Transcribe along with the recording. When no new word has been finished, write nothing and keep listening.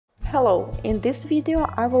Hello, in this video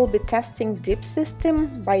I will be testing dip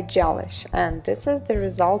system by Gelish, and this is the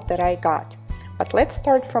result that I got. But let's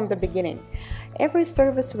start from the beginning. Every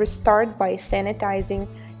service will start by sanitizing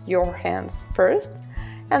your hands first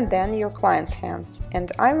and then your client's hands, and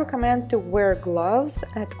I recommend to wear gloves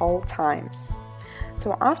at all times.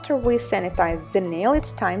 So after we sanitize the nail,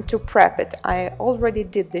 it's time to prep it. I already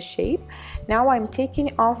did the shape. Now I'm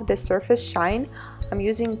taking off the surface shine. I'm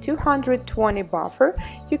using 220 buffer.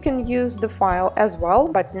 You can use the file as well,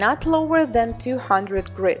 but not lower than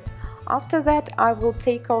 200 grit. After that, I will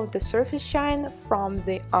take off the surface shine from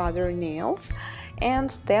the other nails, and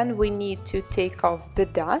then we need to take off the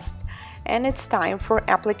dust, and it's time for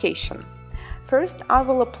application. First, I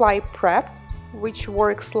will apply prep, which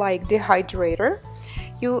works like dehydrator.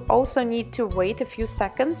 You also need to wait a few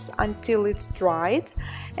seconds until it's dried,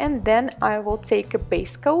 and then I will take a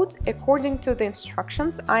base coat. According to the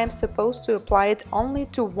instructions, I am supposed to apply it only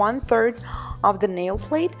to 1/3 of the nail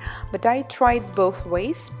plate, but I tried both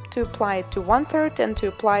ways, to apply it to 1/3 and to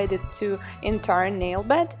apply it to entire nail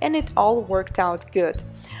bed, and it all worked out good.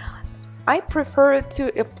 I prefer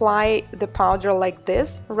to apply the powder like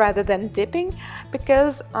this rather than dipping,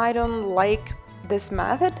 because I don't like this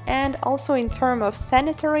method, and also in terms of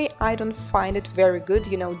sanitary, I don't find it very good,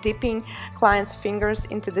 dipping clients' fingers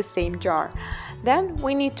into the same jar. Then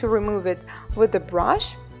we need to remove it with a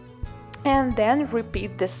brush and then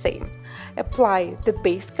repeat the same. Apply the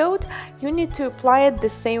base coat. You need to apply it the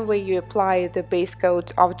same way you apply the base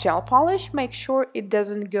coat of gel polish. Make sure it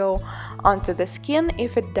doesn't go onto the skin.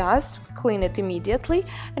 If it does, clean it immediately,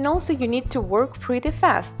 and also you need to work pretty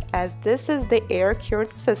fast, as this is the air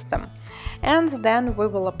cured system. And then we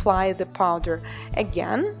will apply the powder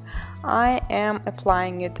again. I am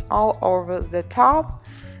applying it all over the top,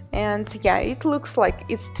 and yeah, it looks like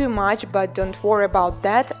it's too much, but don't worry about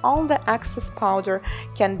that. All the excess powder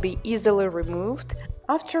can be easily removed.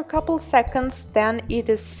 After a couple seconds, then it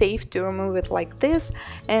is safe to remove it like this,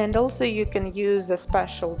 and also you can use a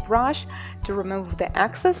special brush to remove the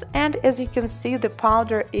excess. And as you can see, the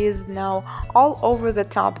powder is now all over the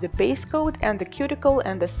top. The base coat and the cuticle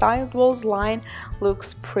and the side walls line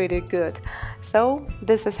looks pretty good. So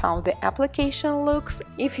this is how the application looks.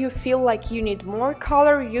 If you feel like you need more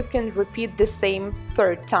color, you can repeat the same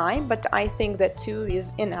third time, but I think that 2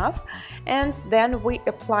 is enough. And then we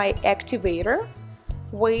apply activator.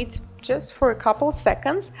 Wait just for a couple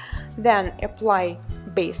seconds, then apply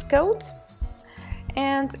base coat,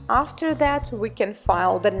 and after that we can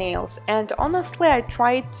file the nails. And honestly, I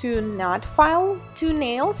tried to not file 2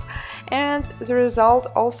 nails, and the result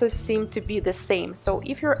also seemed to be the same. So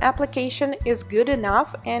if your application is good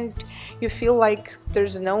enough and you feel like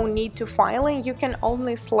there's no need to filing, you can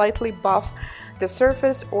only slightly buff the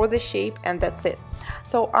surface or the shape, and that's it.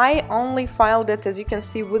 So I only filed it, as you can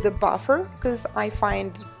see, with a buffer, because I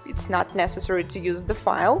find it's not necessary to use the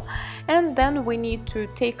file. And then we need to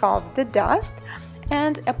take off the dust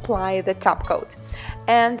and apply the top coat.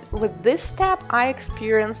 And with this step, I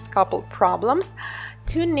experienced a couple problems.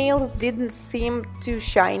 2 nails didn't seem too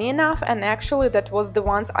shiny enough, and actually that was the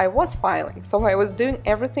ones I was filing. So I was doing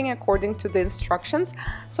everything according to the instructions,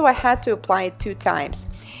 so I had to apply it 2 times.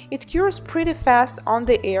 It cures pretty fast on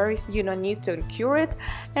the air, you don't need to cure it,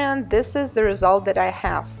 and this is the result that I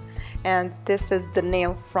have. And this is the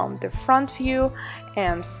nail from the front view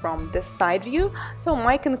and from the side view. So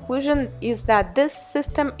my conclusion is that this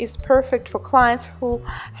system is perfect for clients who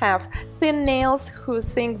have thin nails, who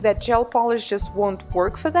think that gel polish just won't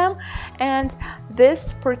work for them. And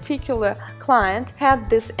this particular client had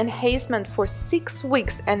this enhancement for 6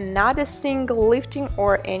 weeks and not a single lifting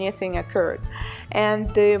or anything occurred. And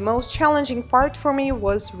the most challenging part for me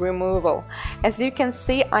was removal. As you can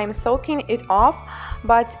see, I'm soaking it off,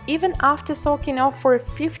 but even after soaking off for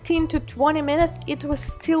 15 to 20 minutes, it was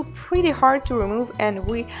still pretty hard to remove, and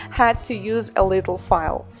we had to use a little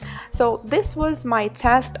file. So this was my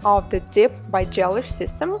test of the dip by Gelish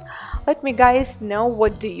system. Let me guys know,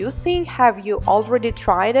 what do you think? Have you already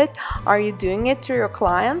tried it? Are you doing it to your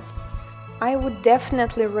clients? I would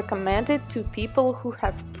definitely recommend it to people who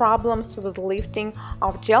have problems with lifting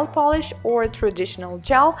of gel polish or traditional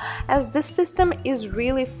gel, as this system is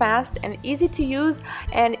really fast and easy to use,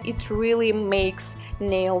 and it really makes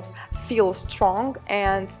nails feel strong.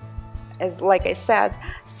 And as like I said,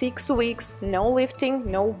 6 weeks, no lifting,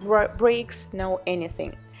 no breaks, no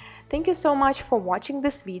anything. Thank you so much for watching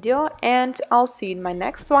this video, and I'll see you in my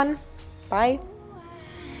next one. Bye!